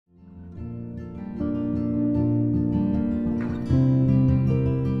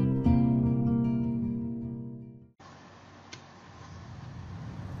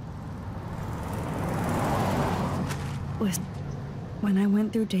When I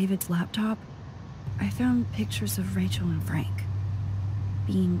went through David's laptop, I found pictures of Rachel and Frank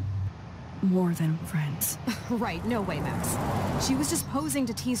being more than friends. Right, no way, Max. She was just posing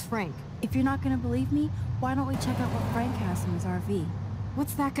to tease Frank. If you're not gonna believe me, why don't we check out what Frank has in his RV?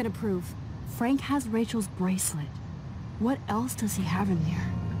 What's that gonna prove? Frank has Rachel's bracelet. What else does he have in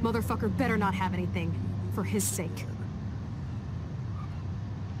there? Motherfucker better not have anything. For his sake.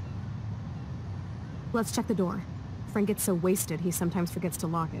 Let's check the door. Frank gets so wasted, he sometimes forgets to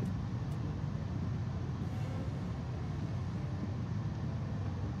lock it.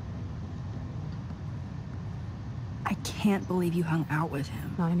 I can't believe you hung out with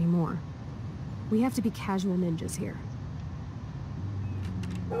him. Not anymore. We have to be casual ninjas here.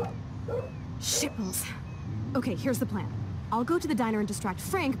 Shitballs. Okay, here's the plan. I'll go to the diner and distract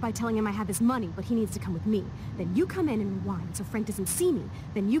Frank by telling him I have his money, but he needs to come with me. Then you come in and rewind so Frank doesn't see me.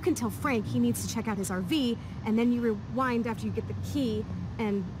 Then you can tell Frank he needs to check out his RV, and then you rewind after you get the key,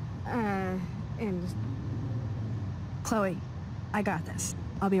 and... Chloe, I got this.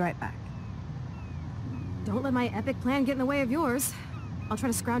 I'll be right back. Don't let my epic plan get in the way of yours. I'll try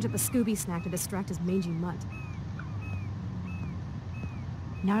to scrounge up a Scooby snack to distract his mangy mutt.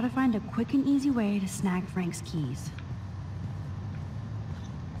 Now to find a quick and easy way to snag Frank's keys.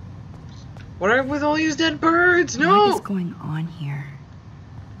 What are with all these dead birds? No! What is going on here?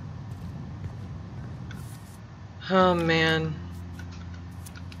 Oh, man.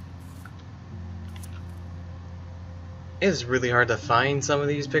 It's really hard to find some of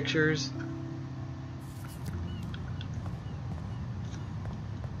these pictures.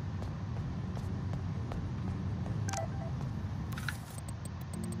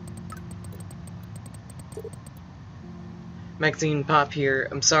 Maxine Pop here.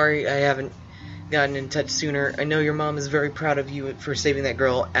 I'm sorry I haven't gotten in touch sooner. I know your mom is very proud of you for saving that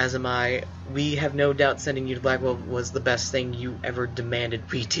girl, as am I. We have no doubt sending you to Blackwell was the best thing you ever demanded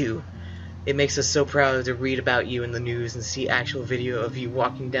we do. It makes us so proud to read about you in the news and see actual video of you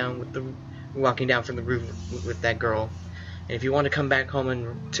walking down from the roof with that girl. And if you want to come back home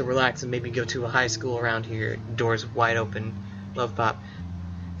and to relax and maybe go to a high school around here, doors wide open. Love, Pop.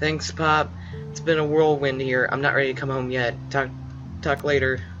 Thanks, Pop. It's been a whirlwind here. I'm not ready to come home yet. Talk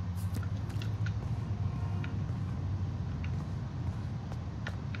later.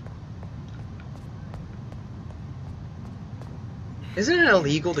 Isn't it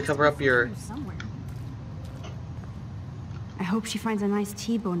illegal to cover up your... I hope she finds a nice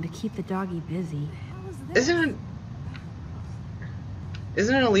T-bone to keep the doggy busy. Isn't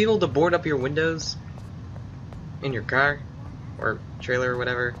it illegal to board up your windows in your car or trailer or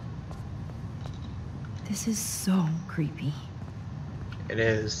whatever? This is so creepy. It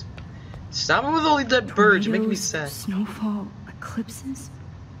is. Stop it with all these dead birds. You're making me sad. Snowfall, eclipses,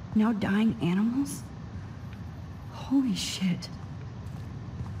 now dying animals. Holy shit.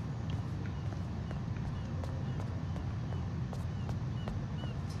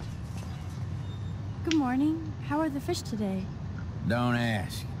 Good morning. How are the fish today? Don't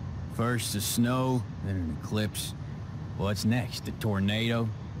ask. First the snow, then an eclipse. What's next? A tornado?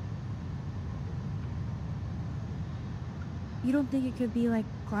 You don't think it could be like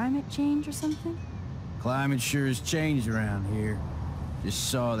climate change or something? Climate sure has changed around here. Just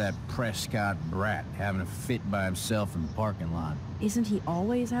saw that Prescott brat having a fit by himself in the parking lot. Isn't he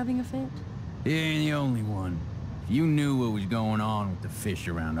always having a fit? He ain't the only one. If you knew what was going on with the fish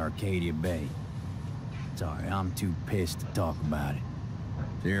around Arcadia Bay. Sorry, I'm too pissed to talk about it.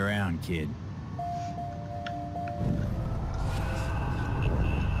 See you around, kid.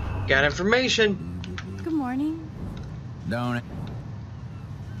 Got information. Good morning. Don't...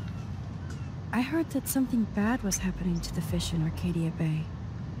 I heard that something bad was happening to the fish in Arcadia Bay.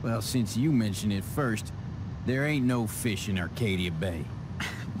 Well, since you mentioned it first, there ain't no fish in Arcadia Bay.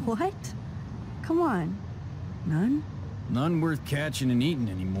 What? Come on. None? None worth catching and eating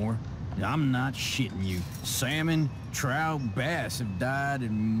anymore. I'm not shitting you. Salmon, trout, bass have died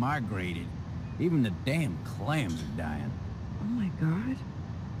and migrated. Even the damn clams are dying. Oh my god.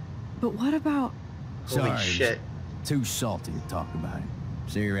 But what about... Holy Sorry, shit. Too salty to talk about it.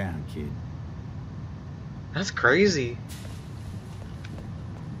 See you around, kid. That's crazy.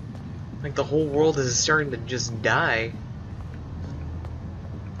 Like the whole world is starting to just die.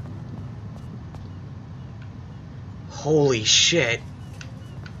 Holy shit.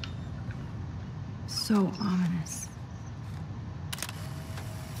 So ominous.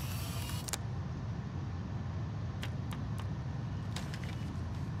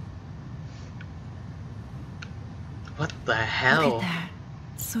 What the hell? Look at that.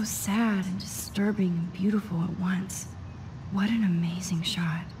 So sad and disturbing and beautiful at once. What an amazing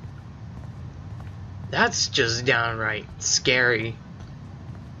shot. That's just downright scary.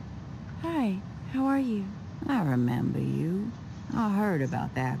 Hi, how are you? I remember you. I heard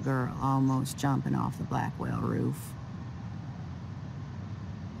about that girl almost jumping off the Blackwell roof.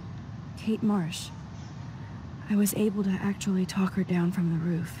 Kate Marsh. I was able to actually talk her down from the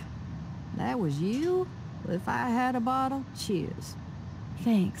roof. That was you? Well, if I had a bottle, cheers.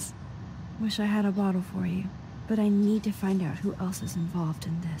 Thanks. Wish I had a bottle for you. But I need to find out who else is involved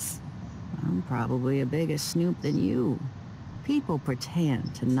in this. I'm probably a bigger snoop than you. People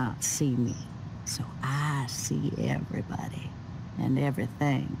pretend to not see me, so I see everybody and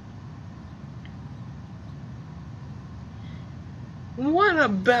everything. What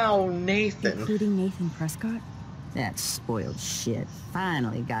about Nathan? Including Nathan Prescott? That spoiled shit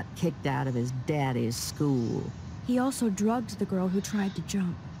finally got kicked out of his daddy's school. He also drugged the girl who tried to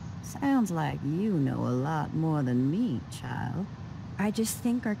jump. Sounds like you know a lot more than me, child. I just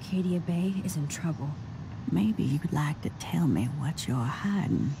think Arcadia Bay is in trouble. Maybe you'd like to tell me what you're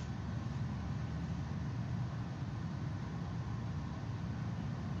hiding.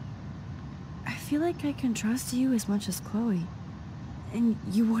 I feel like I can trust you as much as Chloe. And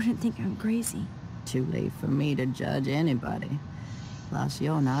you wouldn't think I'm crazy. Too late for me to judge anybody. Plus,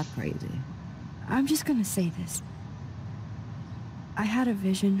 you're not crazy. I'm just gonna say this. I had a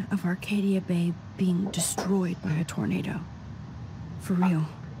vision of Arcadia Bay being destroyed by a tornado. For real.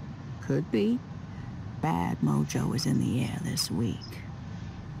 Could be. Bad mojo is in the air this week.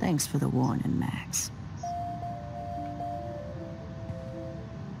 Thanks for the warning, Max.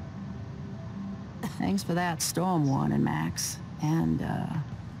 Thanks for that storm warning, Max. And,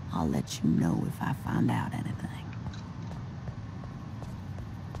 I'll let you know if I find out anything.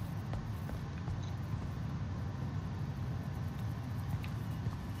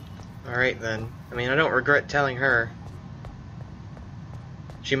 Alright then. I mean, I don't regret telling her.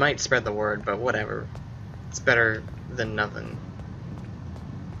 She might spread the word, but whatever. It's better than nothing.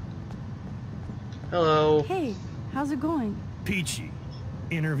 Hello. Hey, how's it going? Peachy.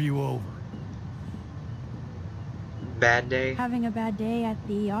 Interview over. Bad day? Having a bad day at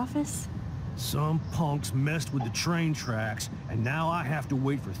the office? Some punks messed with the train tracks, and now I have to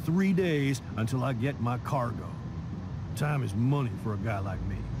wait for 3 days until I get my cargo. Time is money for a guy like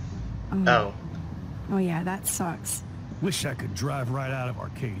me. Oh. Oh yeah, that sucks. Wish I could drive right out of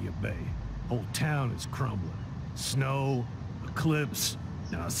Arcadia Bay. Whole town is crumbling. Snow, eclipse,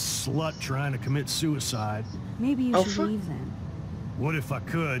 and a slut trying to commit suicide. Maybe you Oh, should fuck. leave then. What if I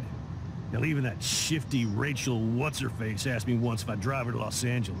could? Hell, even that shifty Rachel What's-Her-Face asked me once if I'd drive her to Los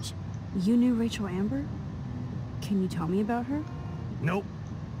Angeles. You knew Rachel Amber? Can you tell me about her? Nope.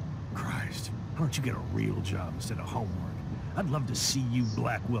 Christ, why don't you get a real job instead of homework? I'd love to see you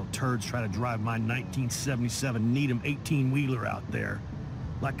Blackwell turds try to drive my 1977 Needham 18-wheeler out there.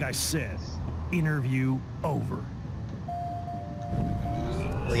 Like I said, interview over.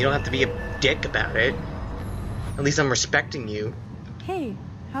 Well, you don't have to be a dick about it. At least I'm respecting you. Hey,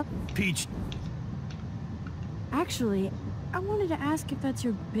 how... Peach, Actually, I wanted to ask if that's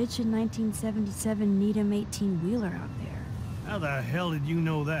your bitchin' 1977 Needham 18-wheeler out there. how the hell did you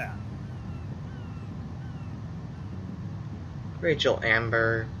know that? Rachel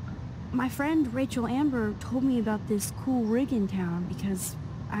Amber. My friend Rachel Amber told me about this cool rig in town because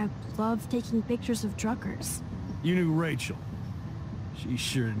I love taking pictures of truckers. You knew Rachel. She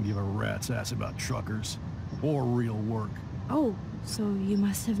sure didn't give a rat's ass about truckers. Or real work. Oh, so you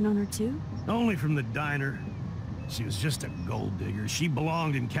must have known her too? Only from the diner. She was just a gold digger. She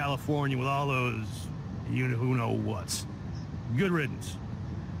belonged in California with all those you-know-who-know-whats. Good riddance.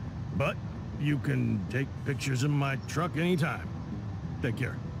 But you can take pictures of my truck anytime. Take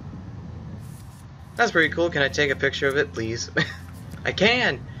care. That's pretty cool. Can I take a picture of it, please? I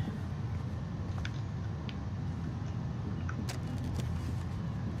can!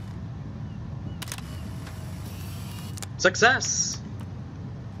 Success!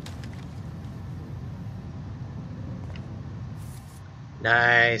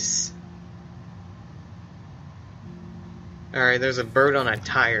 Nice. Alright, there's a bird on a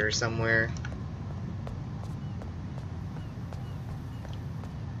tire somewhere.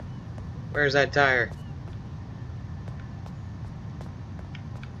 Where's that tire?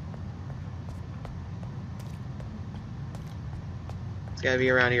 It's gotta be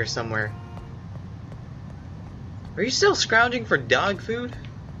around here somewhere. Are you still scrounging for dog food?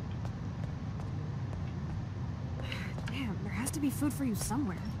 Damn, there has to be food for you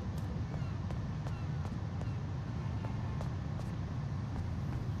somewhere.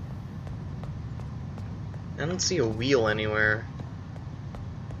 I don't see a wheel anywhere.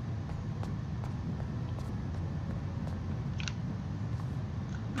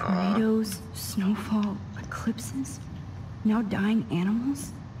 Tornadoes, snowfall, eclipses, now dying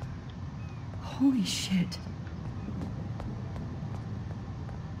animals? Holy shit.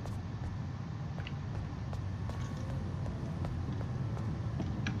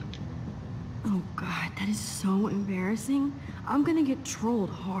 Oh god, that is so embarrassing. I'm gonna get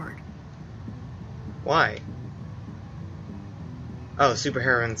trolled hard. Why? Oh,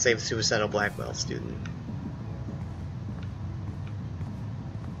 superheroine saves suicidal Blackwell student.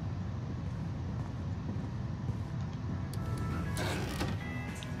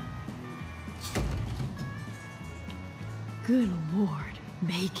 Good lord,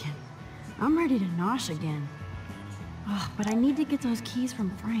 bacon. I'm ready to nosh again. Ugh, but I need to get those keys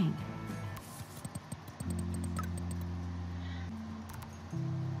from Frank.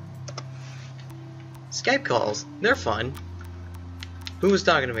 Skype calls. They're fun. Who was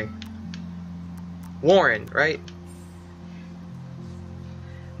talking to me? Warren, right?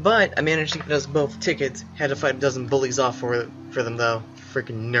 But I managed to get us both tickets. Had to fight a dozen bullies off for them though.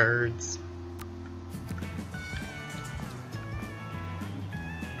 Freaking nerds.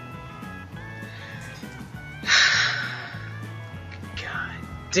 God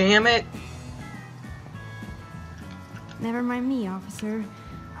damn it. Never mind me, officer.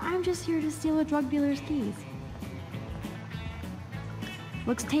 I'm just here to steal a drug dealer's keys.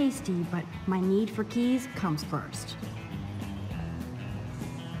 Looks tasty, but my need for keys comes first.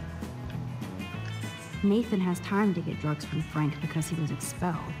 Nathan has time to get drugs from Frank because he was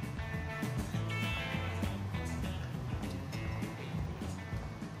expelled.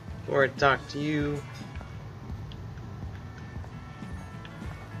 Before I talk to you.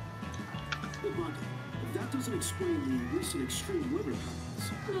 But that doesn't explain the recent extreme weather patterns.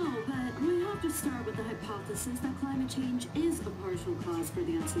 No, but we have to start with the hypothesis that climate change is a partial cause for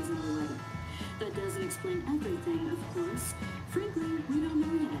the unseasonal weather. That doesn't explain everything, of course. Frankly, we don't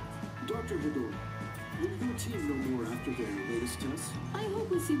know yet. Dr. Hedora, will your team know more after their latest tests? I hope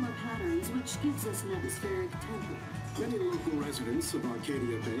we see more patterns, which gives us an atmospheric template. Many local residents of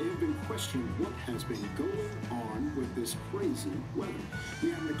Arcadia Bay have been questioning what has been going on with this crazy weather.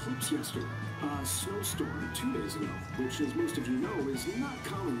 We had an eclipse yesterday, a snowstorm 2 days ago, which, as most of you know, is not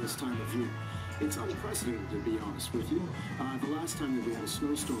common this time of year. It's unprecedented, to be honest with you. The last time that we had a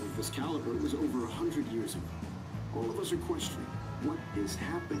snowstorm of this caliber was over 100 years ago. All of us are questioning what is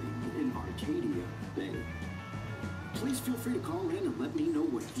happening in Arcadia Bay. Please feel free to call in and let me know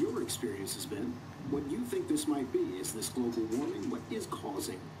what your experience has been. What you think this might be. Is this global warming? What is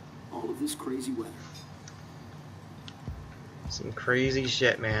causing all of this crazy weather? Some crazy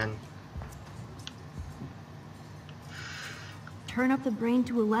shit, man. Turn up the brain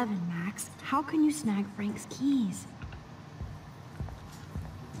to 11, Max. How can you snag Frank's keys?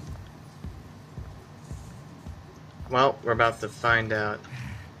 Well, we're about to find out.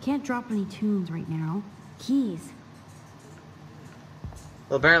 Can't drop any tunes right now. Keys.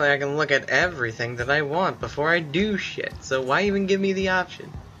 Well, apparently I can look at everything that I want before I do shit, so why even give me the option?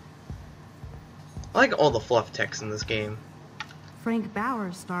 I like all the fluff text in this game. Frank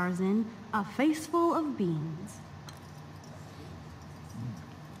Bauer stars in A Face Full of Beans.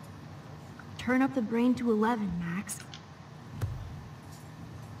 Turn up the brain to 11, Max.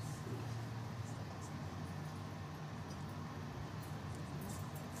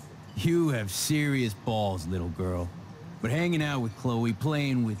 You have serious balls, little girl. But hanging out with Chloe,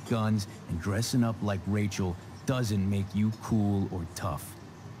 playing with guns, and dressing up like Rachel doesn't make you cool or tough.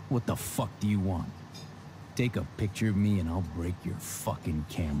 What the fuck do you want? Take a picture of me and I'll break your fucking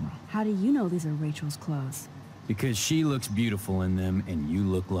camera. How do you know these are Rachel's clothes? Because she looks beautiful in them and you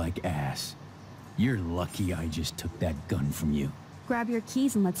look like ass. You're lucky I just took that gun from you. Grab your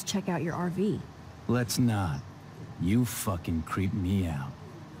keys and let's check out your RV. Let's not. You fucking creep me out.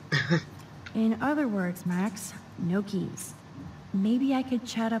 In other words, Max, no keys. Maybe I could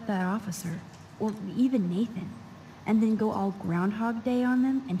chat up that officer, or even Nathan, and then go all Groundhog Day on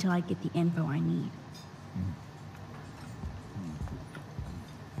them until I get the info I need.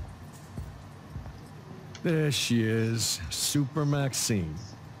 There she is, Super Maxine.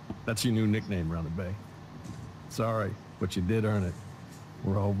 That's your new nickname around the bay. Sorry, but you did earn it.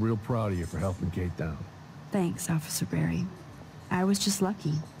 We're all real proud of you for helping Kate down. Thanks, Officer Barry. I was just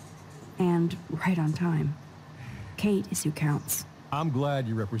lucky. And right on time. Kate is who counts. I'm glad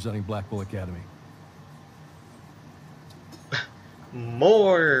you're representing Blackwell Academy.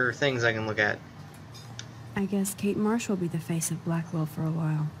 More things I can look at. I guess Kate Marsh will be the face of Blackwell for a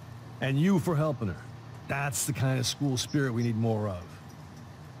while. And you for helping her. That's the kind of school spirit we need more of.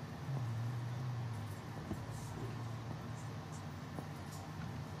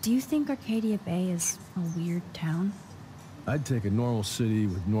 Do you think Arcadia Bay is a weird town? I'd take a normal city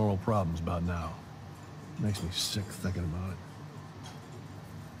with normal problems about now. Makes me sick thinking about it.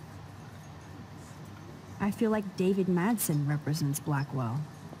 I feel like David Madsen represents Blackwell.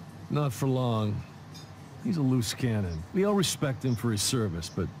 Not for long. He's a loose cannon. We all respect him for his service,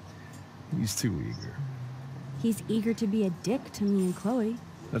 but he's too eager. He's eager to be a dick to me and Chloe.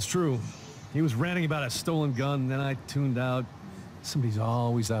 That's true. He was ranting about a stolen gun, then I tuned out. Somebody's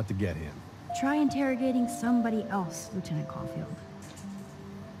always out to get him. Try interrogating somebody else, Lieutenant Caulfield.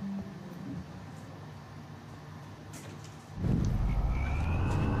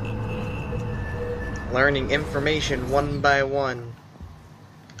 Learning information one by one.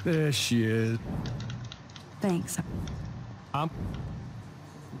 There she is. Thanks. I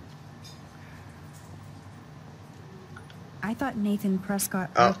thought Nathan Prescott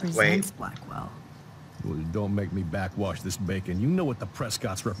represents Blackwell. Well, don't make me backwash this bacon. You know what the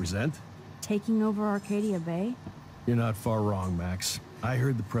Prescotts represent. Taking over Arcadia Bay? You're not far wrong, Max. I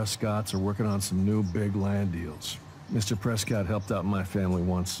heard the Prescotts are working on some new big land deals. Mr. Prescott helped out my family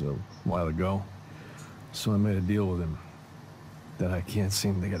once, a while ago. So I made a deal with him that I can't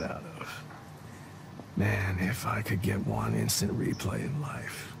seem to get out of. Man, if I could get one instant replay in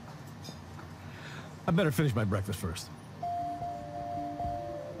life. I better finish my breakfast first.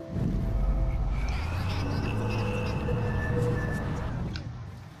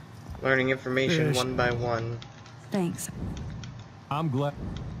 Learning information one by one. Thanks. I'm glad.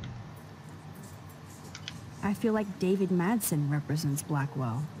 I feel like David Madsen represents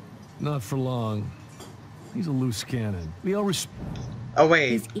Blackwell. Not for long. He's a loose cannon. We all Oh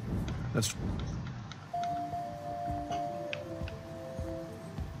wait. That's...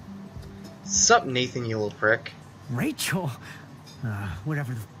 Sup, Nathan, you little prick. Rachel?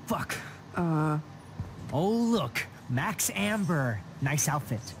 Whatever the fuck. Oh, look. Max Amber. Nice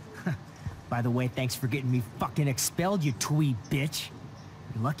outfit. By the way, thanks for getting me fucking expelled, you twee bitch.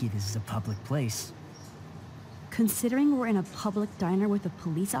 You're lucky this is a public place. Considering we're in a public diner with a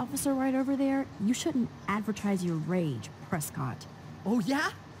police officer right over there, you shouldn't advertise your rage, Prescott. Oh,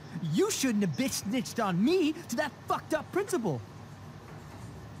 yeah? You shouldn't have bitch snitched on me to that fucked up principal.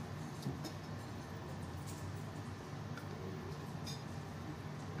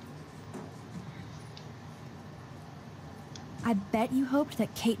 I bet you hoped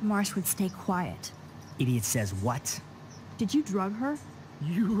that Kate Marsh would stay quiet. Idiot says what? Did you drug her?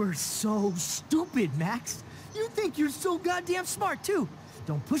 You are so stupid, Max. You think you're so goddamn smart, too.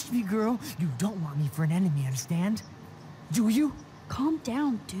 Don't push me, girl. You don't want me for an enemy, understand? Do you? Calm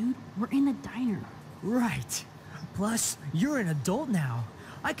down, dude. We're in the diner. Right. Plus, you're an adult now.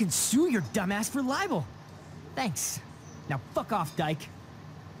 I can sue your dumbass for libel. Thanks. Now fuck off, dyke.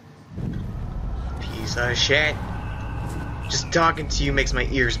 Piece of shit. Just talking to you makes my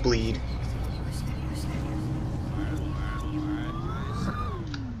ears bleed.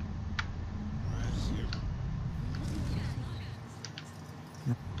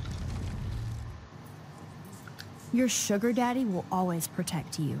 Your sugar daddy will always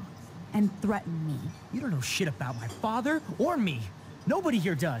protect you and threaten me. You don't know shit about my father or me. Nobody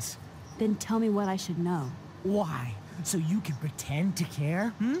here does. Then tell me what I should know. Why? So you can pretend to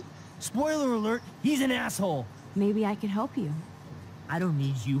care? Spoiler alert, he's an asshole. Maybe I could help you. I don't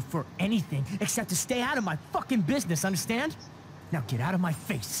need you for anything except to stay out of my fucking business, understand? Now get out of my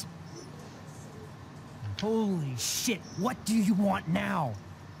face. Holy shit, what do you want now?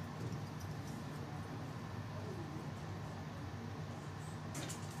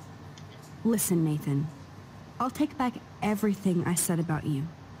 Listen, Nathan. I'll take back everything I said about you.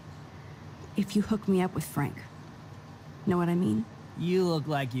 If you hook me up with Frank. Know what I mean? You look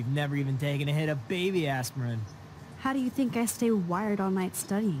like you've never even taken a hit of baby aspirin. How do you think I stay wired all night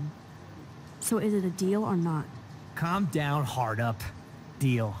studying? So is it a deal or not? Calm down, hard up.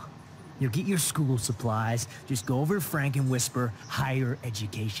 Deal. You'll get your school supplies, just go over to Frank and whisper, higher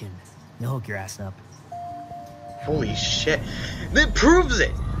education. He'll hook your ass up. Holy shit. That proves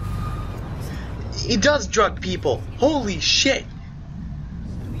it! He does drug people. Holy shit.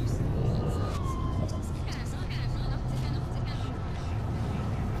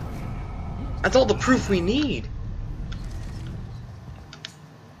 That's all the proof we need.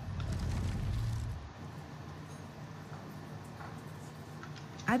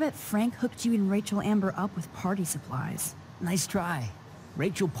 I bet Frank hooked you and Rachel Amber up with party supplies. Nice try.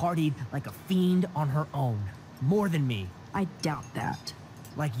 Rachel partied like a fiend on her own. More than me. I doubt that.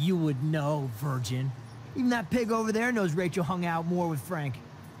 Like you would know, virgin. Even that pig over there knows Rachel hung out more with Frank.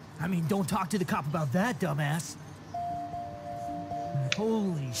 I mean, don't talk to the cop about that, dumbass.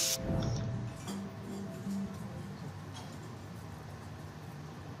 Holy sh...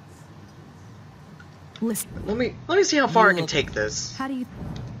 Listen. Let me see how far I can take this. How do you...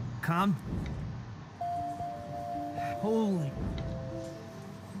 Calm... Holy...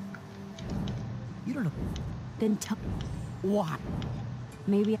 You don't know. Then tell... Why?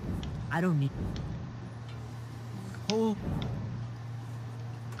 Maybe... I don't need... Oh,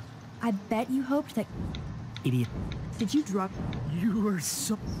 I bet you hoped that... idiot. Did you drug... You are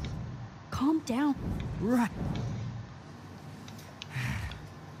so... Calm down. Right.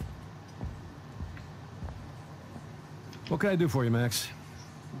 What can I do for you, Max?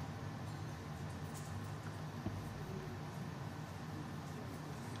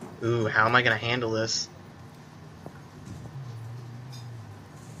 Ooh, how am I gonna handle this?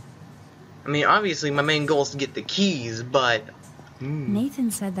 I mean, obviously my main goal is to get the keys, but...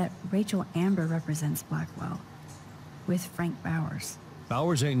 Nathan said that Rachel Amber represents Blackwell, with Frank Bowers.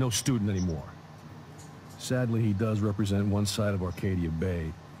 Bowers ain't no student anymore. Sadly, he does represent one side of Arcadia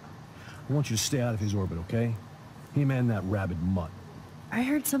Bay. I want you to stay out of his orbit, okay? Him and that rabid mutt. I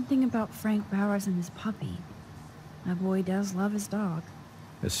heard something about Frank Bowers and his puppy. My boy does love his dog.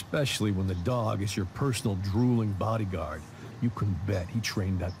 Especially when the dog is your personal drooling bodyguard. You can bet he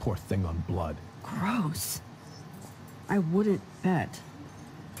trained that poor thing on blood. Gross. I wouldn't bet.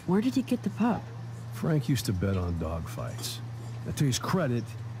 Where did he get the pup? Frank used to bet on dog fights. Now, to his credit,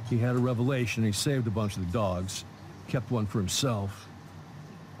 he had a revelation. He saved a bunch of the dogs, kept one for himself.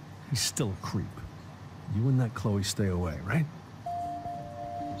 He's still a creep. You and that Chloe stay away, right?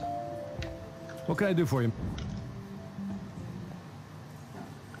 What can I do for you?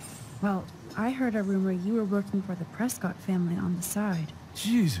 Well, I heard a rumor you were working for the Prescott family on the side.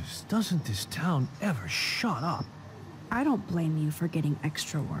 Jesus, doesn't this town ever shut up? I don't blame you for getting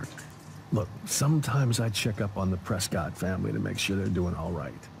extra work. Look, sometimes I check up on the Prescott family to make sure they're doing all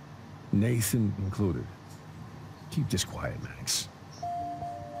right. Nathan included. Keep this quiet, Max.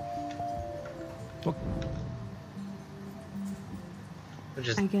 Look.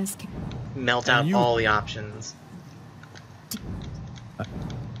 Just I guess... melt out you- all the options.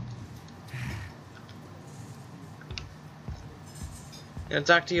 Can I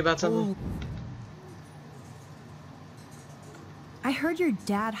talk to you about something? I heard your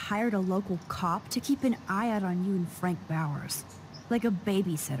dad hired a local cop to keep an eye out on you and Frank Bowers. Like a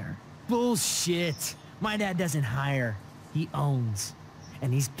babysitter. Bullshit. My dad doesn't hire. He owns.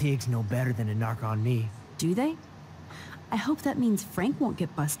 And these pigs know better than to narc on me. Do they? I hope that means Frank won't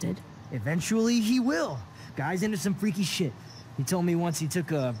get busted. Eventually, he will. Guy's into some freaky shit. He told me once he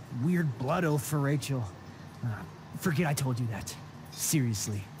took a weird blood oath for Rachel. Forget I told you that.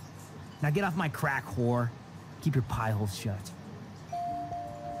 Seriously. Now get off my crack, whore. Keep your pie holes shut.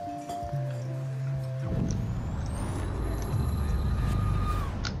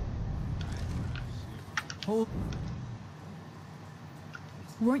 Hold.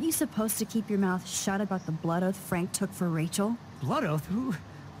 Weren't you supposed to keep your mouth shut about the blood oath Frank took for Rachel? Blood oath? Who?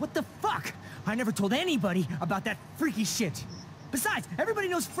 What the fuck? I never told anybody about that freaky shit. Besides, everybody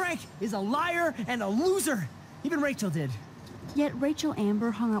knows Frank is a liar and a loser. Even Rachel did. Yet Rachel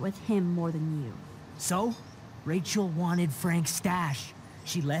Amber hung out with him more than you. So, Rachel wanted Frank's stash.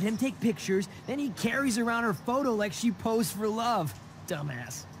 She let him take pictures, then he carries around her photo like she posed for love.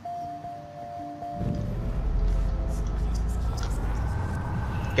 Dumbass.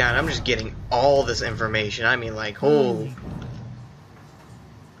 God, I'm just getting all this information. I mean, like, holy...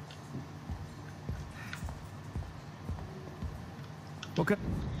 Okay.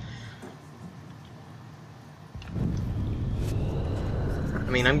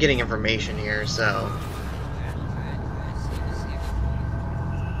 I mean, I'm getting information here, so...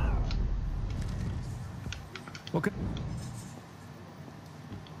 Okay.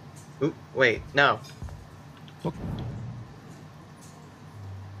 Oop, wait, no. Okay.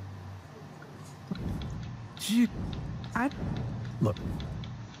 Gee, look.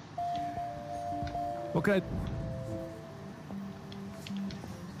 Okay.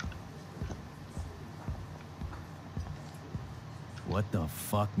 What the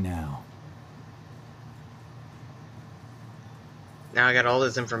fuck now? Now I got all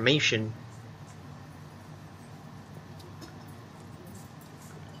this information.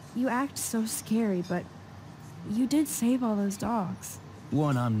 You act so scary, but you did save all those dogs.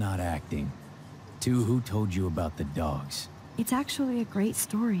 One, I'm not acting. Two, who told you about the dogs? It's actually a great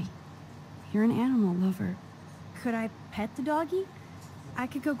story. You're an animal lover. Could I pet the doggy? I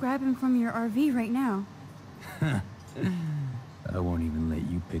could go grab him from your RV right now. I won't even let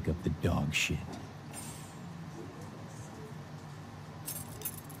you pick up the dog shit.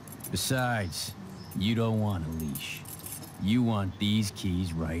 Besides, you don't want a leash. You want these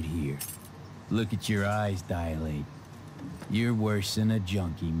keys right here. Look at your eyes dilate. You're worse than a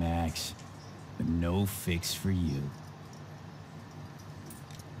junkie, Max. But no fix for you.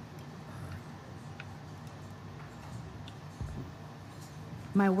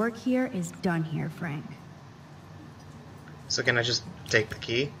 My work here is done here, Frank. So can I just take the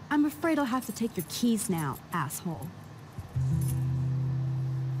key? I'm afraid I'll have to take your keys now, asshole.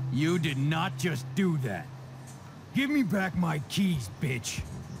 You did not just do that. Give me back my keys, bitch.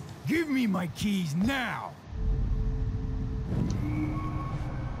 Give me my keys now!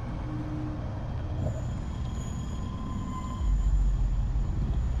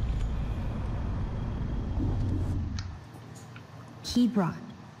 Key brought.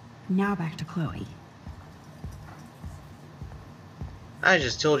 Now back to Chloe. I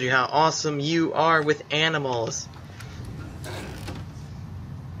just told you how awesome you are with animals.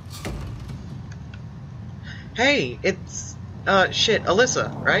 Hey, it's, shit,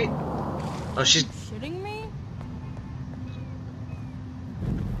 Alyssa, right? Oh, she's... Shitting me?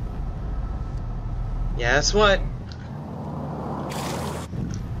 Yeah, that's what?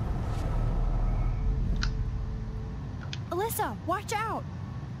 Alyssa, watch out!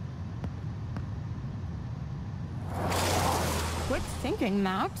 Quit thinking,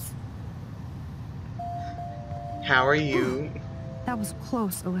 Max. How are you? That was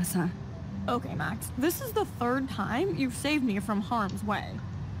close, Alyssa. Okay, Max, this is the third time you've saved me from harm's way.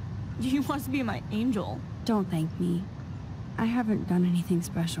 You must be my angel. Don't thank me. I haven't done anything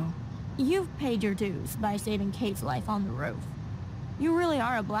special. You've paid your dues by saving Kate's life on the roof. You really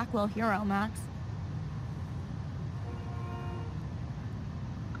are a Blackwell hero, Max.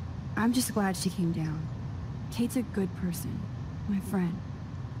 I'm just glad she came down. Kate's a good person, my friend.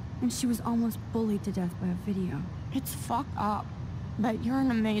 And she was almost bullied to death by a video. It's fucked up, but you're an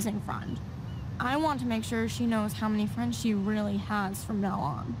amazing friend. I want to make sure she knows how many friends she really has from now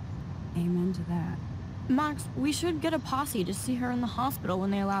on. Amen to that. Max, we should get a posse to see her in the hospital when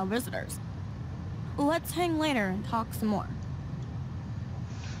they allow visitors. Let's hang later and talk some more.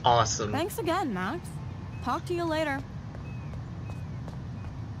 Awesome. Thanks again, Max. Talk to you later.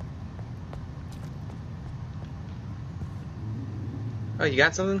 Oh, you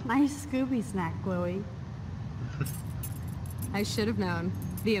got something? Nice Scooby snack, Chloe. I should have known.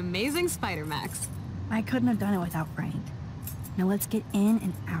 The amazing Spider Max. I couldn't have done it without Frank. Now let's get in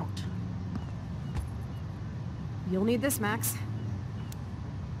and out. You'll need this, Max.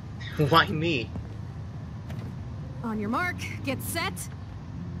 Why me? On your mark, get set.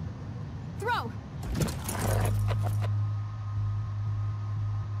 Throw!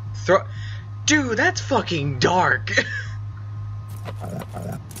 Dude, that's fucking dark.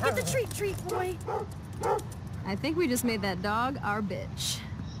 Get the treat, boy! I think we just made that dog our bitch.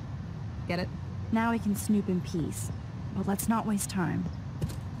 Get it? Now we can snoop in peace. But let's not waste time.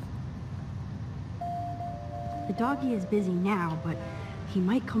 The doggy is busy now, but he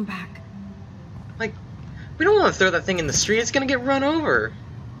might come back. Like, we don't want to throw that thing in the street. It's gonna get run over.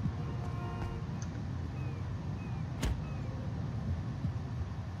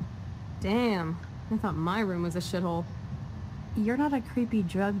 Damn, I thought my room was a shithole. You're not a creepy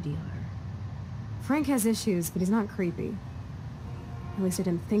drug dealer. Frank has issues, but he's not creepy. At least I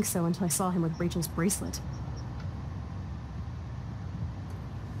didn't think so until I saw him with Rachel's bracelet.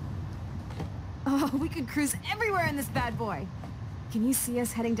 Oh, we could cruise everywhere in this bad boy! Can you see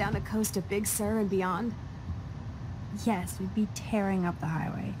us heading down the coast to Big Sur and beyond? Yes, we'd be tearing up the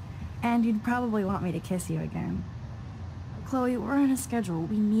highway. And you'd probably want me to kiss you again. Chloe, we're on a schedule.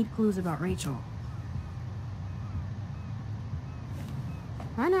 We need clues about Rachel.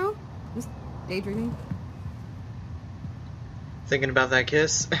 I know. Just daydreaming. Thinking about that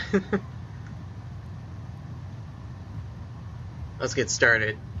kiss? Let's get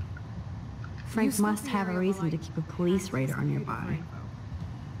started. Frank must have a reason to keep a police radar nearby.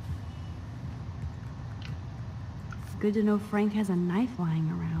 It's good to know Frank has a knife lying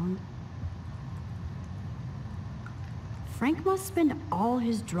around. Frank must spend all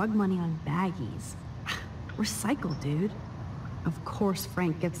his drug money on baggies. Recycle, dude. Of course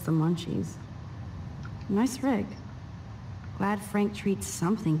Frank gets the munchies. Nice rig. Glad Frank treats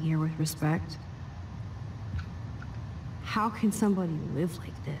something here with respect. How can somebody live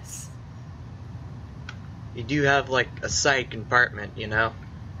like this? You do have, like, a side compartment, you know?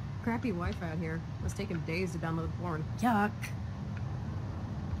 Crappy Wi-Fi out here. Must take him days to download porn. Yuck.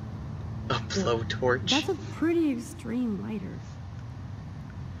 A blowtorch. That's a pretty extreme lighter.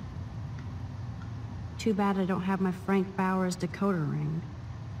 Too bad I don't have my Frank Bowers decoder ring.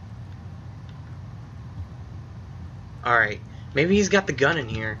 Alright, maybe he's got the gun in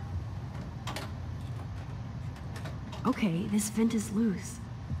here. Okay, this vent is loose.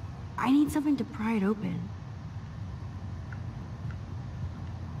 I need something to pry it open.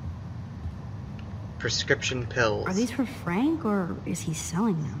 Prescription pills. Are these for Frank, or is he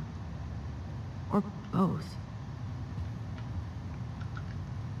selling them? Or both?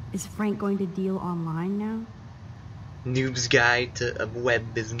 Is Frank going to deal online now? Noob's guide to a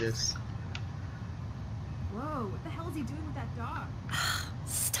web business. Whoa, what the hell is he doing with that dog?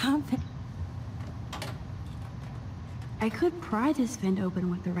 Stop it. I could pry this vent open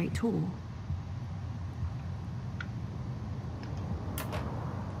with the right tool.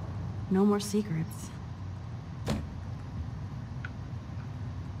 No more secrets.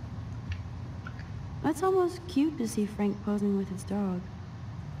 That's almost cute to see Frank posing with his dog.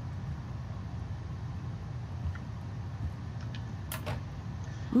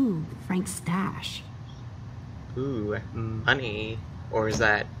 Ooh, Frank's stash. Ooh, money. Or is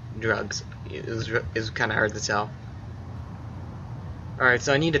that drugs? It's kind of hard to tell. Alright,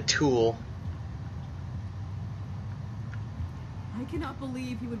 so I need a tool. I cannot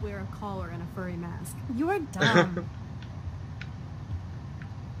believe he would wear a collar and a furry mask. You're dumb.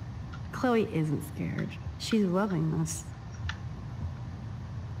 Chloe isn't scared. She's loving this.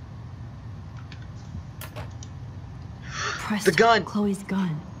 Press The gun! Chloe's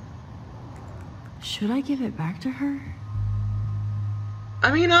gun. Should I give it back to her?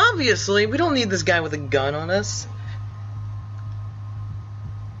 I mean, obviously, we don't need this guy with a gun on us.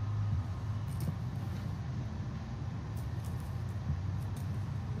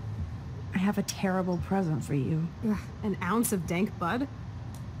 I have a terrible present for you. Ugh, an ounce of dank bud?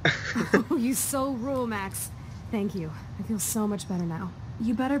 Oh, you so rule, Max. Thank you. I feel so much better now.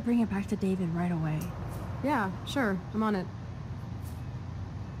 You better bring it back to David right away. Yeah, sure. I'm on it.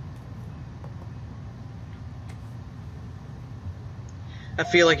 I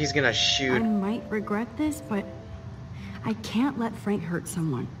feel like he's gonna I shoot. might regret this, but I can't let Frank hurt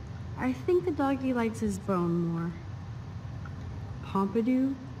someone. I think the doggy likes his bone more.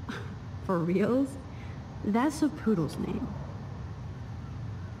 Pompidou? For reals? That's a poodle's name.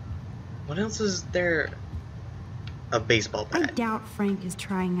 What else is there? A baseball I bat. doubt Frank is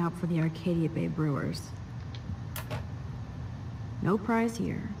trying out for the Arcadia Bay Brewers. No prize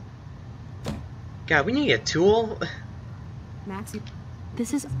here. God, we need a tool. Max, you...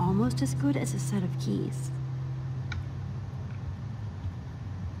 This is almost as good as a set of keys.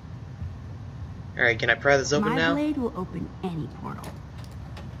 Alright, can I pry this open My now? blade will open any portal.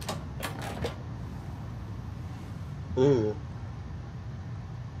 Ooh.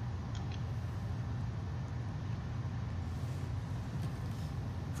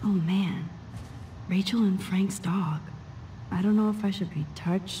 Oh man, Rachel and Frank's dog. I don't know if I should be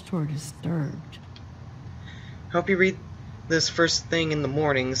touched or disturbed. Hope you read this first thing in the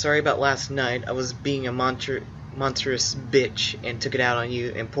morning. Sorry about last night. I was being a monstrous bitch and took it out on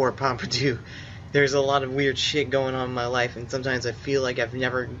you and poor Pompidou. There's a lot of weird shit going on in my life, and sometimes I feel like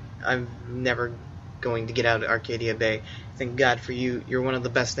I'm never going to get out of Arcadia Bay. Thank God for you. You're one of the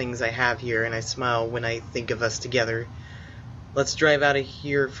best things I have here, and I smile when I think of us together. Let's drive out of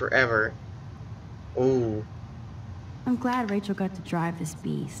here forever. Ooh. I'm glad Rachel got to drive this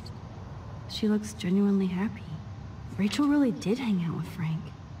beast. She looks genuinely happy. Rachel really did hang out with Frank.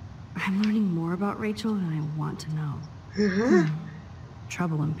 I'm learning more about Rachel than I want to know.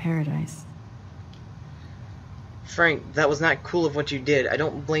 Trouble in paradise. Frank, that was not cool of what you did. I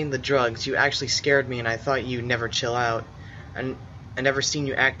don't blame the drugs. You actually scared me, and I thought you'd never chill out. And I never seen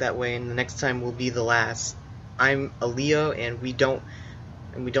you act that way, and the next time will be the last. I'm a Leo, and we don't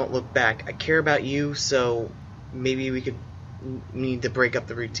look back. I care about you, so maybe we need to break up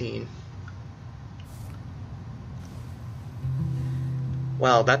the routine.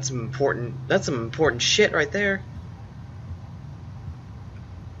 Wow, that's some important shit right there.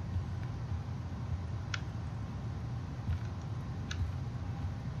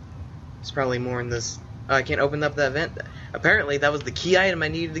 There's probably more in this. Oh, I can't open up that vent. Apparently, that was the key item I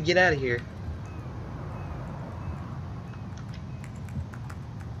needed to get out of here.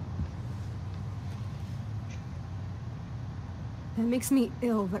 That makes me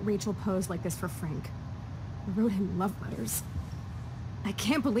ill that Rachel posed like this for Frank. I wrote him love letters. I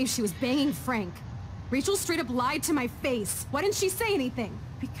can't believe she was banging Frank. Rachel straight up lied to my face. Why didn't she say anything?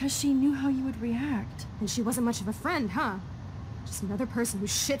 Because she knew how you would react. And she wasn't much of a friend, huh? Just another person who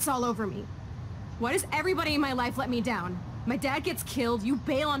shits all over me. Why does everybody in my life let me down? My dad gets killed, you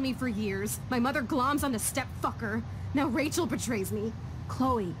bail on me for years. My mother gloms on the step-fucker. Now Rachel betrays me.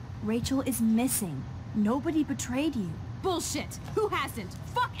 Chloe, Rachel is missing. Nobody betrayed you. Bullshit! Who hasn't?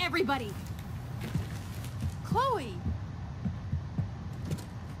 Fuck everybody! Chloe!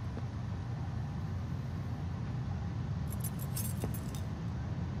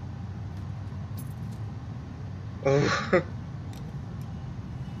 Oh.